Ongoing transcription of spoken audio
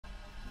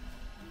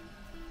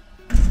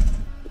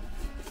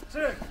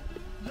Джек,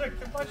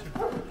 ти бачиш?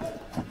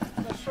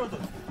 Що тут?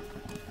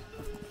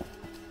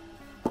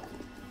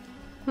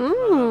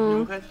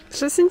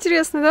 Щось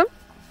інтересне, да?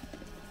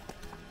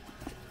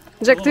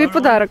 Джек, тобі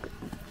подарок.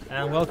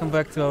 And welcome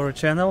back to our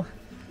channel.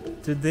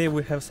 Today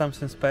we have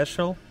something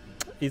special.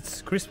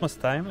 It's Christmas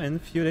time, and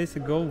a few days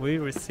ago we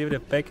received a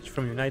package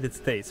from United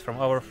States from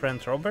our friend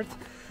Robert.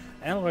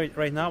 And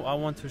right now I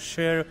want to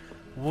share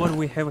what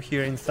we have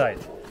here inside.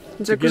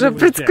 Джек уже в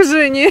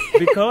предвкушении.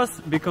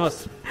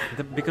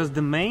 Because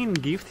the main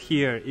gift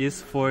here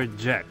is for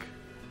Jack.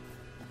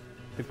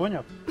 Ты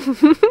понял?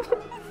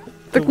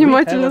 Так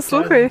внимательно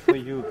слухай.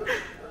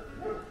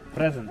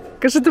 Present.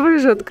 Кажи, давай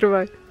вже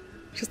відкривай.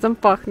 Щось там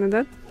пахне,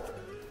 да?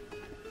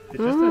 Ти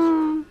чувствуєш?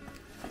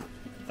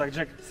 Так,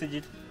 Джек,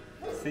 сидіть.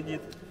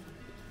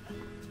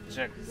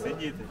 Джек,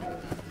 сидіть.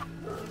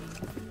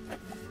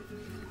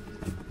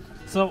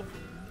 So,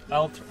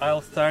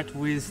 I'll start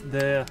with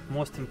the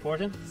most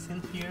important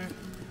thing here.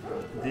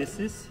 This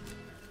is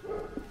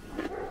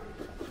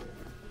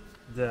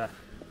the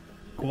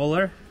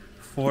collar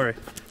for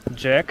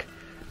Jack.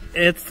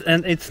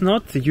 It's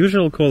not the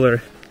usual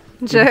collar.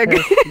 Jack.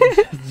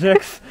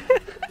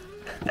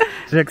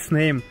 Jack's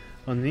name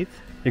on it.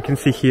 You can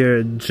see here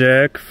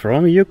Jack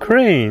from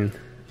Ukraine.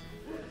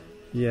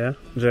 Yeah,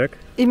 Jack.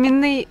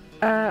 Іменний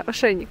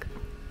ошейник.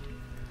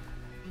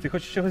 Ти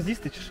хочеш чогось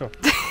з'їсти чи що?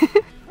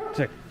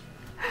 Джек.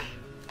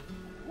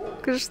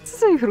 Кажеш, це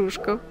за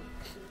ігрушка.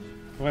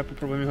 Давай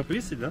попробуємо його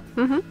повісити, да?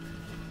 Угу.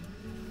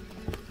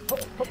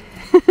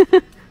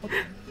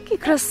 Який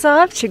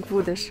красавчик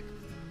будеш.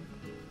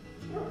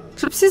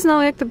 Щоб всі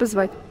знали, як тебе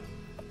звати.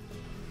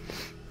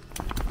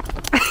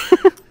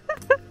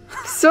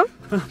 Все?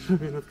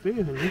 Він відкриє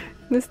його, ні?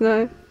 Не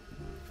знаю.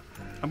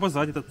 Або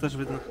ззаді тут теж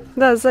видно.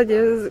 Да, ззаді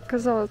я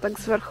казала так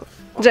зверху.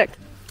 Джек,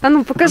 а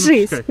ну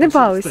покажись, не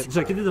балуйся.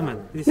 Джек, іди до мене.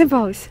 Не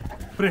балуйся.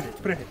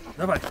 Пригай,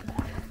 давай.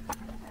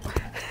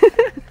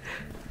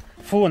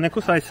 Фу, не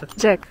кусайся.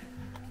 Джек.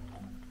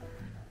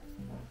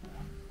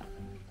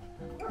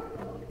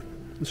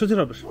 Що ти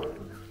робиш?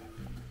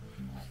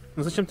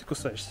 Ну зачем ти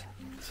кусаєшся?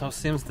 So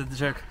seems that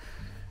Jack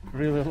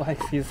really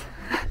likes his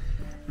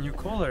new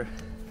collar.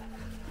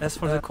 As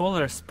for the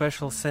collar,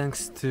 special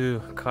thanks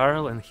to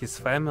Carl and his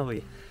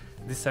family.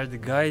 These are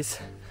the guys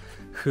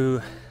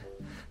who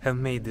have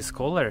made this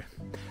collar.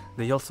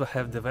 They also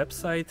have the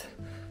website,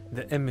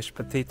 the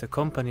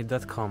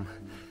amishpotatocompany.com.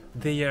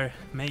 They are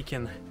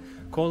making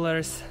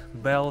collars,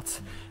 belts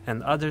and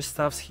other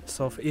stuff.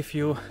 So if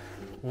you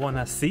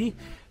wanna see,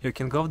 you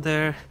can go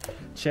there,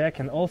 check,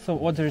 and also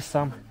order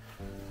some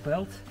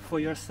belt for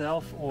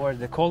yourself or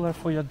the collar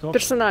for your dog.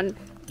 Персонально.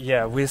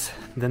 Yeah, with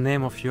the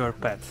name of your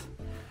pet.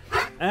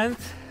 And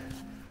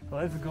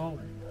let's go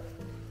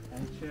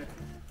and check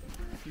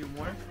a few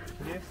more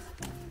gifts.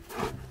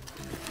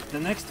 The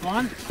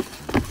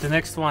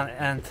next one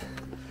and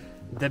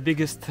the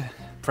biggest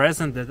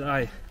present that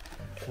I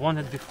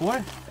wanted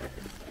before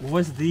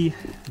was the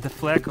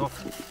flag of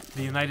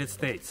the United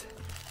States,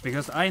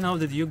 because I know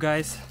that you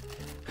guys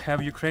have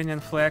Ukrainian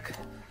flag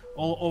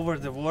all over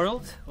the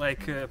world,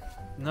 like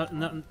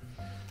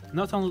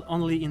not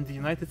only in the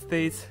United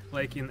States,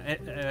 like in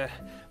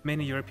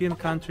many European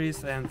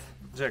countries and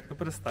Jack, no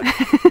перестань,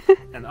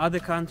 and other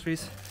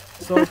countries.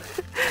 So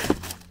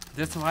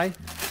that's why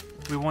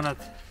we wanted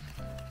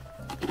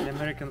the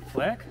American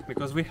flag,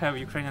 because we have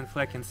Ukrainian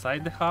flag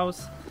inside the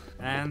house,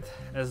 and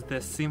as the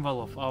symbol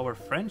of our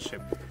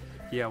friendship,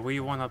 yeah, we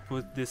want to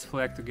put this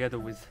flag together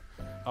with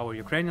our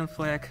Ukrainian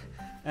flag.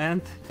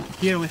 And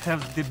here we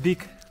have the big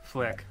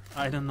flag.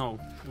 I don't know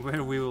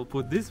where we will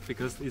put this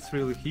because it's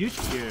really huge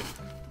here.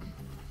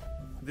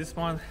 This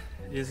one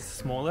is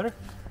smaller.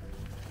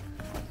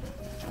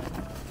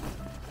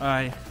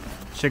 I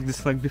checked this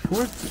flag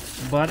before,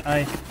 but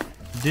I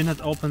did not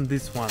open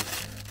this one.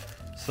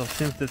 So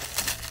since that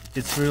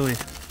it's really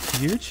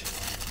huge.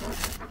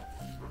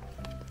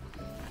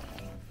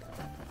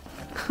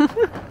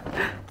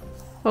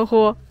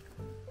 Ого,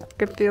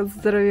 капець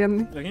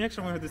здоровенний. Так,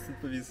 якщо ми його десь тут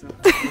повісимо,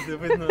 буде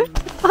видно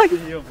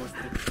її області.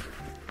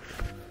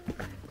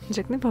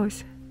 Джек, не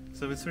балуйся.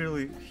 So it's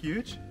really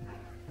huge.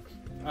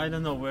 I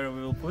don't know where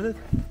we will put it,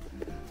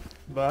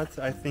 but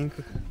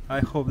I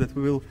hope that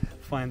we will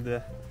find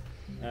the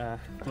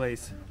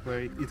place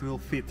where it will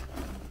fit.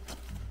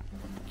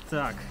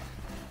 Так.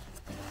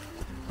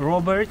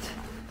 Robert,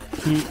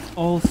 he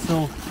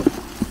also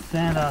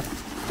sent us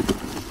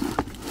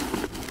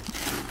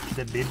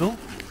the Bible,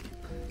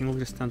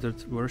 English Standard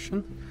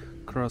Version,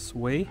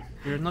 Crossway.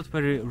 We're not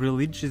very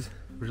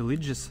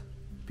religious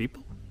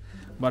people,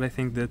 but I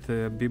think that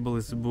the Bible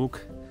is a book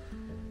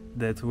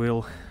that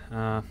will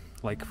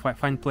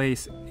find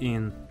place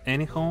in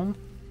any home.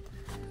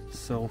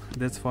 So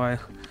that's why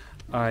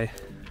I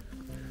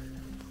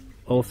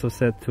also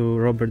said to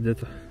Robert that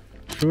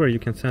sure, you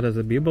can send us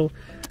a Bible,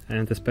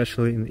 and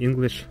especially in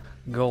English,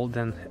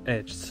 golden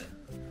edged.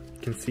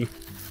 You can see.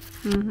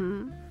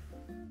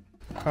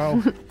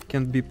 How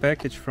can be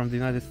packaged from the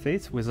United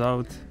States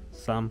without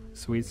some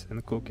sweets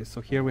and cookies.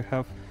 So here we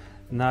have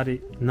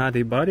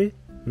Nutty Buddy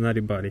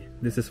nutty body.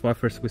 This is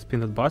wafers with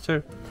peanut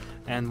butter,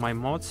 and my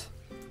mods,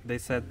 they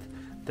said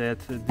that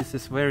this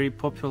is very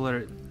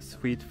popular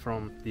sweet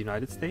from the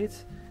United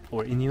States,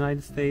 or in the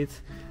United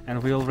States,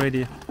 and we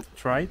already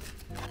tried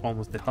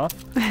almost the half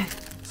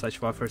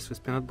such wafers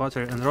with peanut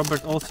butter. And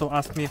Robert also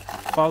asked me,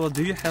 Paolo,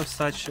 do you have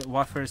such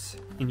wafers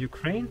in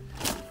Ukraine?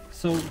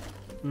 So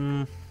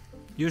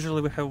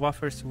usually we have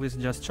wafers with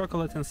just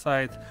chocolate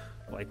inside,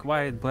 like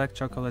white, black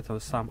chocolate, or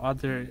some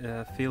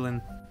other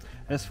filling.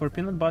 As for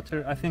peanut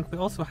butter, I think we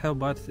also have,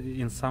 but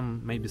in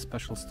some maybe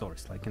special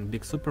stores, like in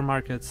big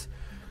supermarkets,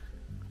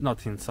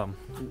 not in some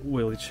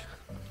village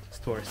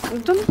stores.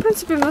 Там, в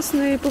принципі, в нас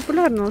не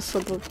популярно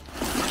особо.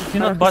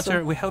 Peanut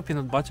butter, we have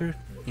peanut butter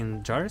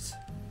in jars,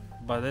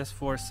 but as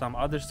for some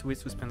other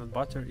sweets with peanut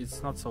butter,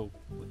 it's not so,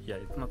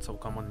 it's not so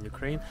common in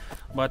Ukraine.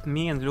 But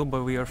me and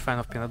Luba, we are fan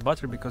of peanut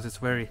butter because it's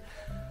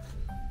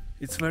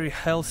very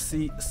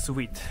healthy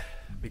sweet,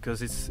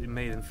 because it's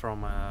made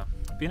from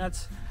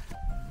peanuts.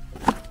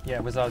 Yeah,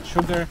 without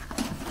sugar.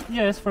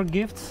 Yeah, as for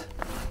gifts,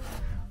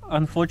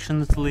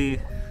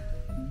 unfortunately,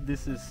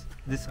 these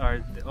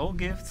are the old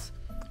gifts,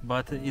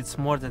 but it's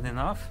more than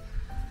enough.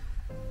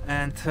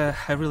 And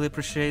I really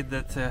appreciate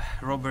that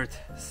Robert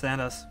sent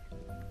us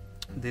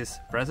these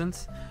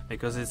presents,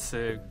 because it's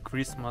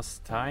Christmas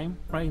time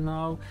right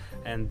now,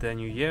 and the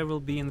New Year will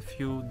be in a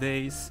few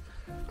days.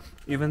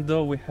 Even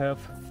though we have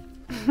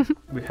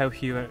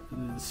here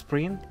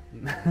spring,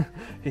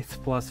 it's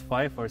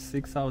 +5 or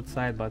 6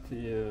 outside, but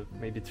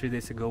maybe 3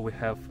 days ago we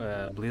have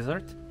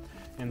blizzard,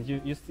 and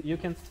you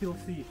can still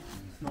see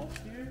snow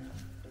here.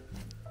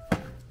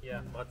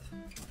 Yeah, but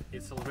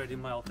it's already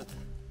melted,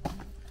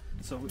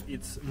 so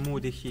it's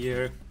moody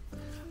here.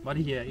 But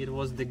yeah, it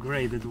was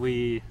great that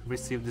we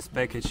received this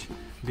package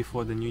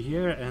before the New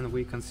Year, and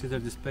we consider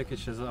this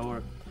package as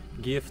our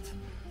gift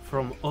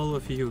from all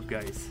of you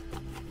guys.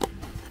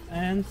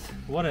 And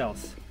what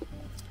else?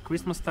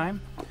 Christmas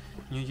time,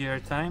 New Year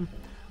time.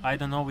 I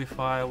don't know if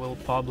I will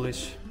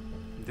publish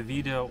the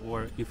video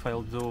or if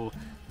I'll do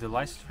the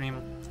live stream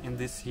in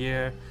this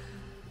year.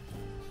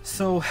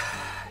 So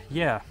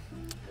yeah,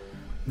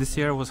 this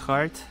year was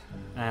hard,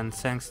 and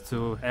thanks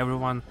to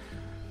everyone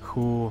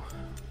who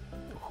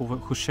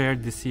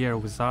shared this year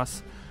with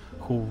us,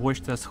 who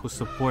watched us, who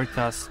support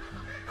us,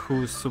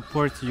 who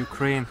support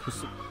Ukraine,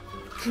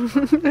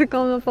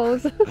 Рекламна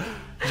пауза.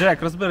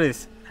 Jack,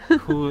 розберись.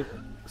 Who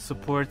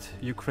support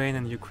Ukraine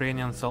and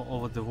Ukrainians all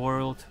over the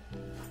world.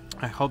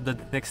 I hope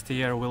that next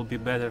year will be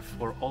better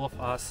for all of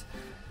us.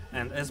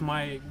 And as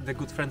the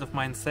good friend of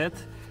mine said,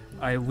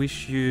 I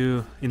wish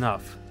you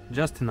enough,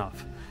 just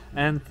enough.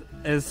 And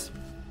as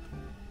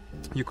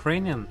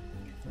Ukrainian,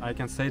 I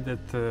can say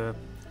that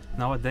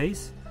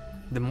nowadays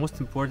the most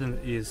important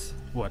is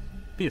what?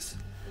 Peace.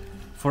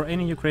 For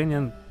any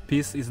Ukrainian,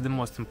 peace is the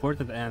most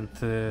important, and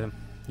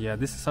yeah,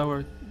 this is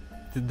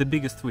the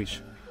biggest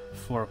wish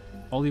for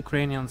all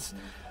Ukrainians.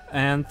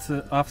 And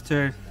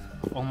after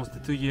almost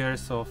 2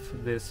 years of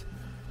this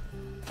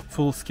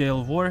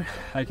full-scale war,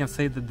 I can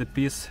say that the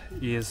peace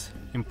is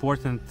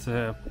important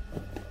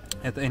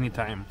at any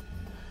time.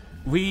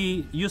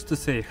 We used to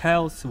say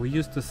health, we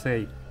used to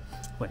say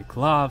like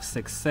love,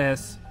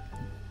 success,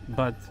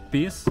 but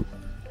peace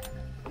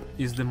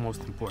is the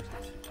most important.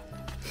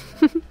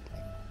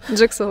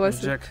 Джек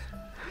согласен. Jack,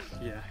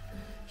 yeah,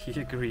 he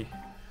agree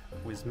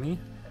with me.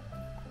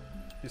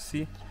 You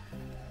see?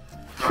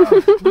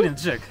 Блін,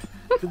 Джек,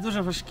 ти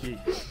дуже важкий.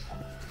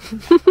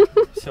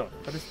 Все,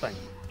 перестань.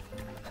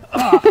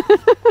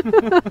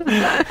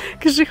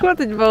 Кажи,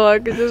 хватить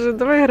балакать, уже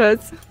давай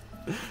гратися.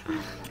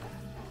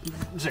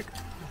 Джек,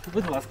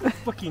 будь ласка,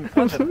 спокійно.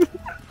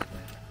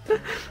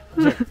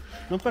 Джек,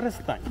 ну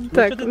перестань.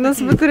 Так, у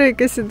нас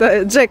батарейка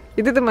сідає. Джек,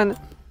 іди до мене.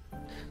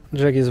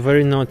 Jack is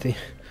very naughty,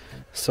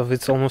 so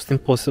it's almost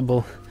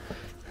impossible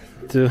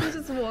to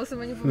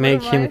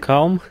make him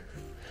calm.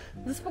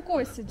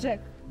 Заспокойся, Джек.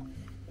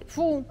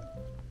 Фу.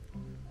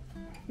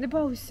 Не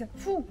балуйся.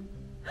 Фу.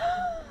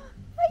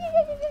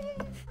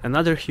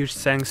 Another huge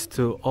thanks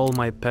to all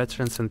my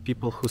patrons and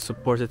people who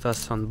supported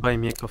us on Buy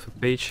Me a Coffee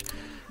page.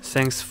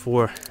 Thanks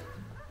for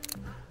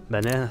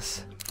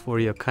bananas, for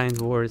your kind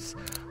words,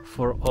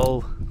 for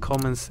all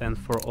comments and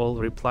for all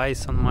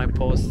replies on my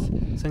posts.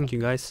 Thank you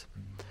guys,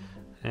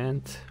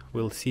 and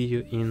we'll see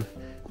you in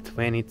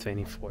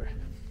 2024.